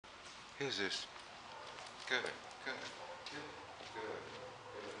Here's this. Good, good, good, good, good,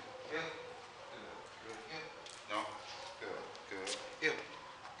 hip, good, good, hip, no, good, good, hip,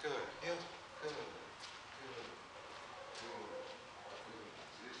 good, hip, good, good, good, good,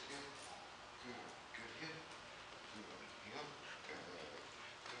 this hip, good, good hip, good, hip,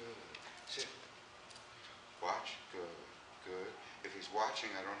 good, sit, watch, good, good. If he's watching,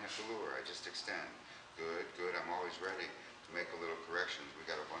 I don't have to lure, I just extend. Good, good, I'm always ready to make a little corrections. We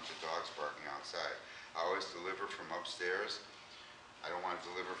got a bunch of dogs barking outside. I always deliver from upstairs. I don't want to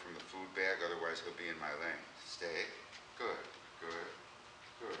deliver from the food bag, otherwise he'll be in my lane. Stay. Good, good,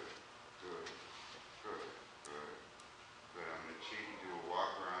 good, good, good, good, good. I'm going to cheat and do a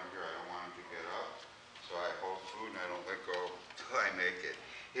walk around here. I don't want him to get up. So I hold food and I don't let go till I make it.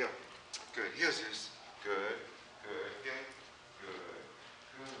 Heel. Good. Heel, Zeus. Good, good, heel. Good,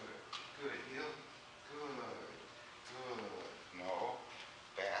 good, good, heel. Good, good. No.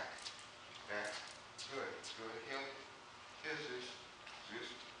 Back, back. Good, good, heel. Heel, Zeus. Zeus,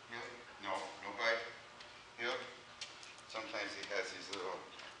 heel. No, no bite. Heel. Sometimes he has these little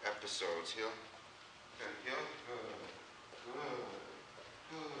episodes. Heel. Good, heel. Good, good,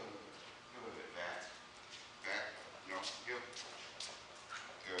 good, good. Back, back. No, heel.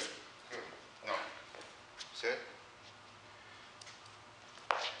 Good, good. No. Sit.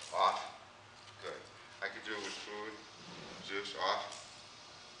 Off. Good. I could do it with food. Zeus, off.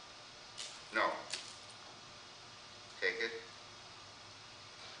 No. Take it.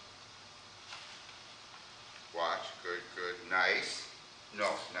 Watch. Good, good. Nice. No.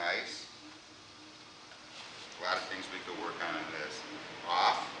 Nice. A lot of things we could work on in this.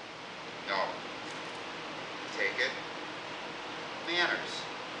 Off. No. Take it. Manners.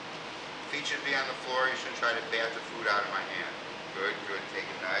 Feet should be on the floor. You shouldn't try to bat the food out of my hand. Good, good. Take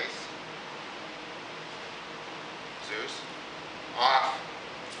it nice. Zeus. Off.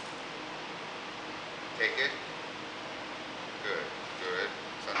 Take it. Good, good.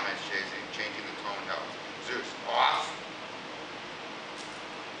 Sometimes changing the tone helps. Zeus. Off.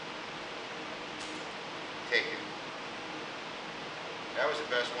 Take it. That was the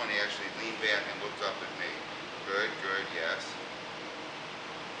best one. He actually leaned back and looked up at me. Good, good, yes.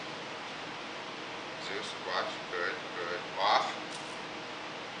 Zeus, watch. Good, good. Off.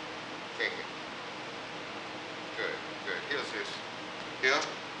 Take it. Good, good. Heel, Zeus. Heel.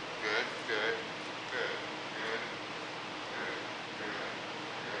 Good, good, good, good, good, good,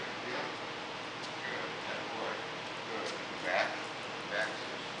 good. Heel. Good. That boy. Good. Back. Back,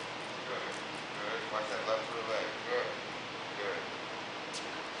 Zeus. Good, good. Watch that left for the leg. Good, good.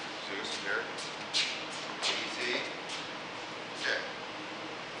 Zeus, here. Easy. Sit.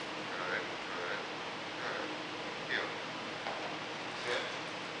 Good, good, good. Heel. Sit.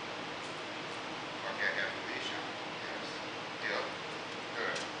 Okay, I have the leash on. Yes. Heel.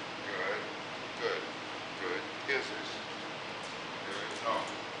 Good, good, good, good. Heel, Zeus. Good. No.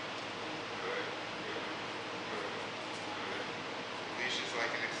 Good, good, good, good. The leash is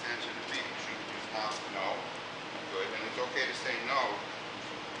like an extension of me. You shouldn't just mouth. No. Good. And it's okay to say no.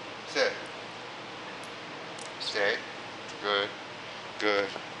 Sit. Stay. Good. Good.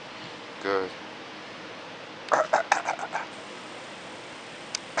 Good.